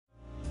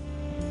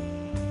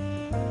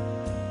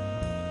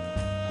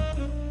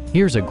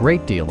Here's a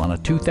great deal on a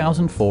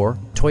 2004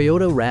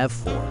 Toyota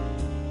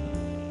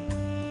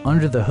RAV4.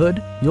 Under the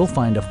hood, you'll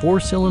find a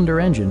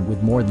 4-cylinder engine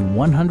with more than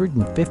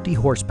 150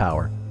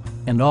 horsepower,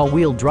 and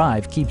all-wheel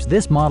drive keeps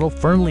this model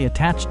firmly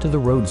attached to the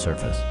road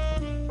surface.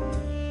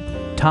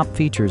 Top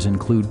features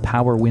include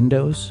power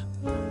windows,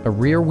 a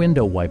rear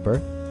window wiper,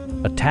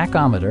 a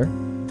tachometer,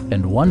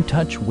 and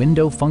one-touch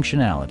window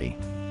functionality.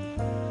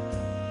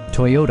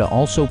 Toyota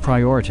also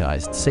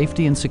prioritized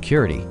safety and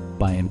security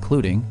by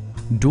including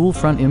dual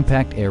front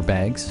impact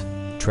airbags,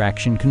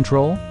 traction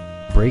control,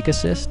 brake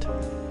assist,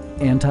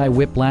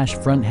 anti-whiplash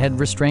front head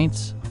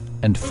restraints,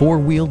 and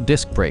 4-wheel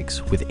disc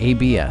brakes with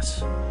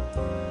ABS.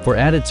 For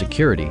added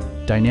security,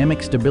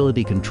 dynamic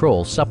stability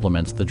control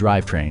supplements the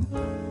drivetrain.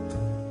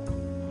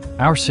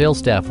 Our sales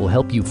staff will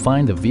help you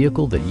find the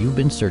vehicle that you've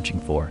been searching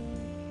for.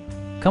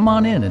 Come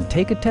on in and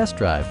take a test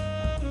drive.